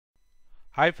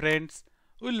Hi friends,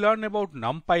 we'll learn about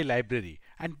Numpy library,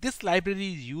 and this library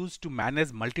is used to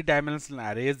manage multidimensional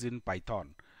arrays in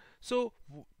Python. So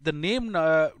the name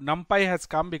Numpy has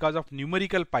come because of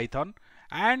numerical Python,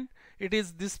 and it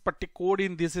is this particular code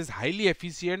in this is highly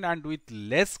efficient, and with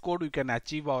less code we can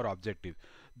achieve our objective.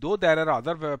 Though there are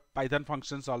other Python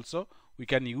functions also we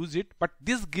can use it, but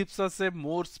this gives us a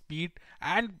more speed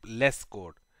and less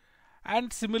code.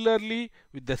 And similarly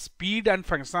with the speed and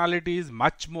functionality is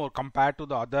much more compared to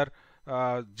the other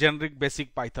generic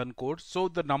basic Python code. So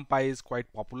the Numpy is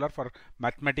quite popular for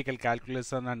mathematical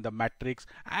calculation and the matrix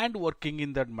and working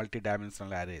in the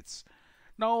multidimensional arrays.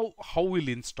 Now how we'll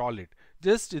install it?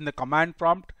 Just in the command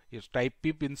prompt you type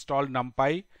pip install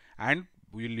numpy and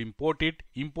we'll import it.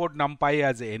 Import numpy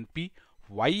as a np.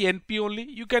 Why NP only?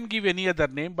 You can give any other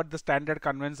name, but the standard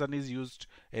convention is used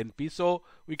NP. So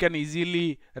we can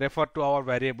easily refer to our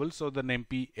variable. So the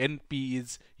NP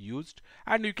is used,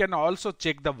 and you can also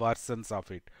check the versions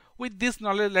of it. With this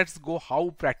knowledge, let's go how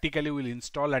practically we'll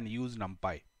install and use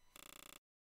Numpy.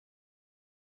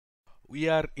 We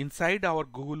are inside our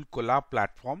Google Colab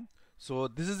platform. So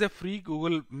this is a free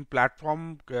Google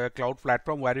platform, cloud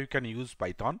platform where you can use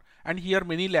Python, and here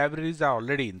many libraries are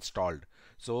already installed.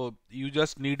 So you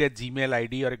just need a Gmail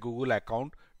ID or a Google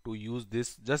account to use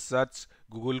this. Just search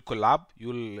Google Colab,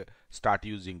 you'll start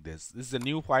using this. This is a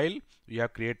new file we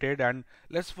have created, and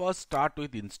let's first start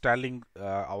with installing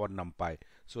our Numpy.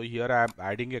 So here I am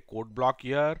adding a code block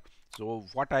here. So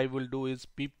what I will do is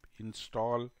pip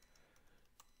install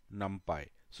Numpy.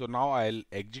 So now I'll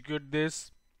execute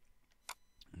this.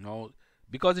 Now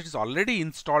because it is already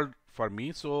installed for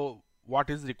me, so what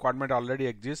is requirement already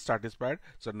exists satisfied.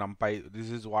 So Numpy,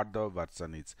 this is what the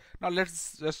version is. Now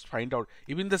let's just find out.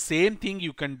 Even the same thing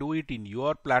you can do it in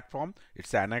your platform.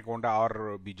 It's Anaconda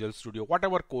or Visual Studio,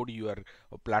 whatever code you are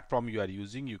platform you are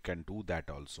using, you can do that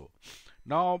also.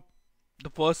 Now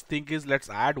the first thing is let's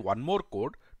add one more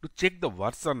code to check the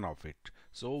version of it.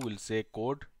 So we'll say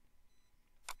code.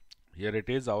 Here it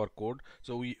is, our code.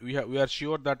 So we are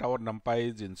sure that our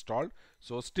Numpy is installed.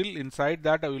 So still inside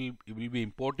that I will be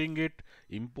importing it.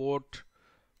 Import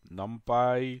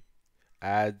Numpy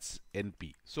as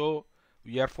np. So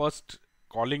we are first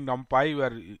calling Numpy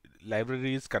where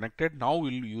library is connected. Now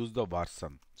we'll use the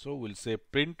version. So we'll say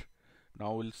print.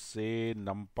 Now we'll say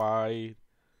Numpy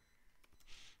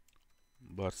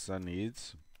version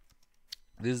is,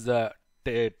 this is the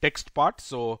text part.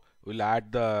 So we'll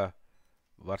add the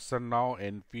version now,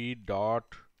 np dot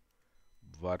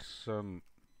version.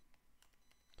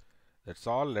 That's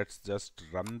all. Let's just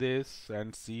run this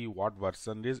and see what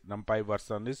version is. Numpy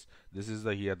version is, this is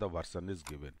the here the version is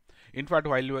given. In fact,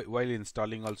 while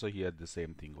installing also here the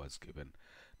same thing was given.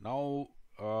 Now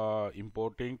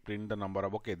importing print the number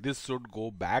of, okay, this should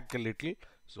go back a little.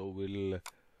 So we'll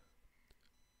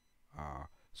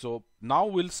so now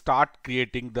we'll start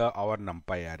creating our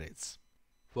Numpy arrays.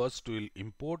 First we'll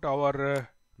import our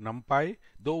Numpy.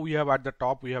 Though we have at the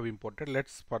top we have imported,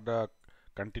 let's for the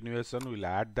continuation we'll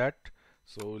add that.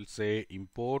 So we'll say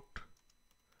import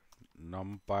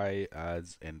Numpy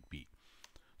as np.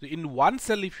 So in one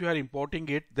cell if you are importing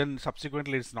it, then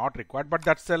subsequently it's not required, but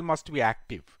that cell must be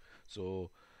active.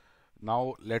 So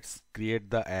now let's create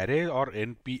the array or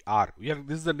npr.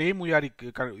 This is the name we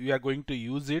are going to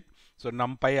use it. So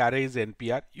Numpy array is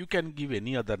npr. You can give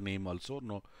any other name also,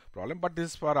 no problem, but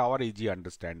this is for our easy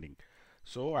understanding.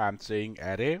 So I am saying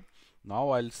array. Now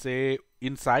I'll say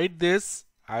inside this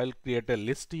I'll create a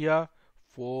list here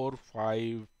 4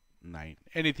 5 9,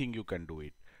 anything you can do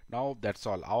it. Now that's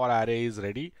all, our array is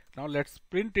ready. Now let's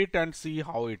print it and see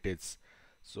how it is.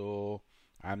 So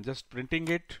I'm just printing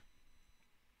it.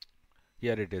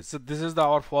 Here it is. So this is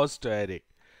our first array.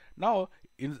 Now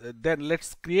then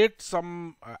let's create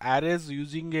some arrays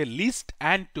using a list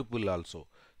and tuple also.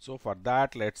 So for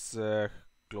that let's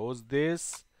close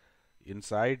this.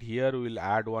 Inside here we'll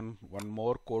add one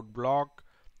more code block.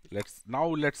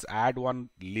 Let's add one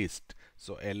list.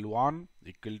 So L1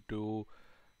 equal to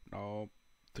now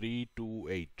 3 2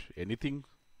 8, anything,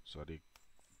 sorry,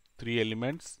 3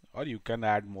 elements, or you can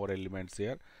add more elements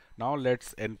here. Now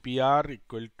let's npr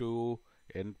equal to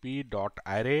np dot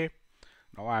array.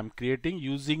 Now I'm creating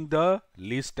using the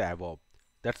list above.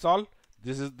 That's all.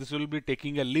 This will be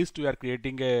taking a list. We are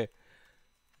creating a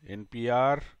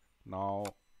npr. Now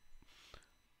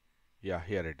yeah,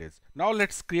 here it is. Now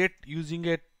let's create using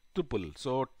a tuple.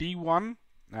 So t1,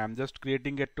 I'm just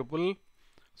creating a tuple.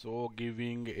 So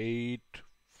giving 8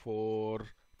 4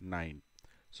 9.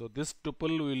 So this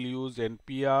tuple will use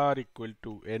npr equal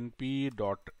to np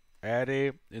dot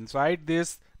array. Inside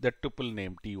this the tuple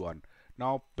name t1.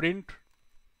 Now print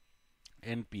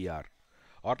npr.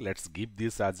 or let's give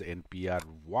this as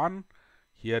npr1.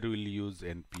 Here we'll use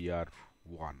npr1.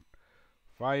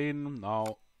 Fine.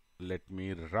 Now let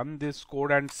me run this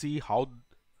code and see how.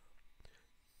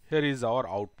 Here is our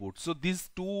output. So these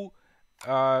two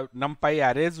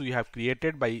numpy arrays we have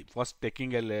created by first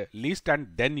taking a list and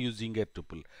then using a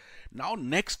tuple. Now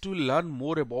next we'll learn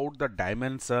more about the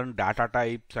dimension, data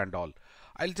types and all.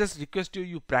 I'll just request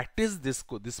you practice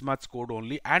this much code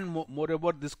only, and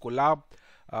moreover this Colab,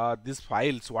 these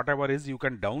files whatever is, you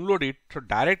can download it, so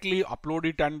directly upload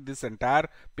it and this entire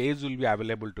page will be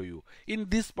available to you. In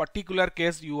this particular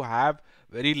case you have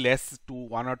very less to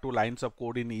 1 or 2 lines of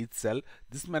code in each cell.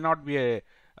 This may not be a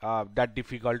that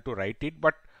difficult to write it,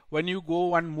 but when you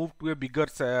go and move to a bigger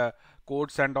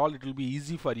codes and all, it will be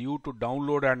easy for you to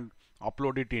download and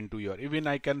upload it into your, even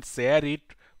I can share it,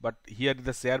 but here is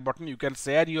the share button. You can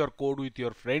share your code with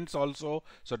your friends also,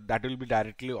 so that will be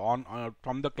directly on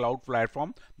from the cloud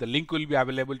platform. The link will be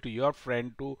available to your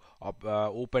friend to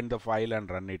open the file and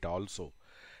run it also.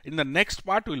 In the next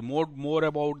part we'll more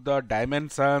about the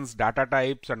dimensions, data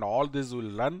types and all this will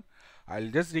learn. I'll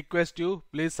just request you,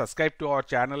 please subscribe to our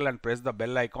channel and press the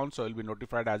bell icon so you'll be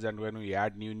notified as and when we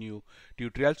add new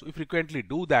tutorials. We frequently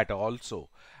do that also.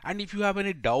 And if you have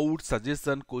any doubt,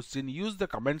 suggestion, question, use the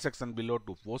comment section below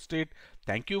to post it.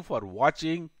 Thank you for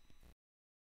watching.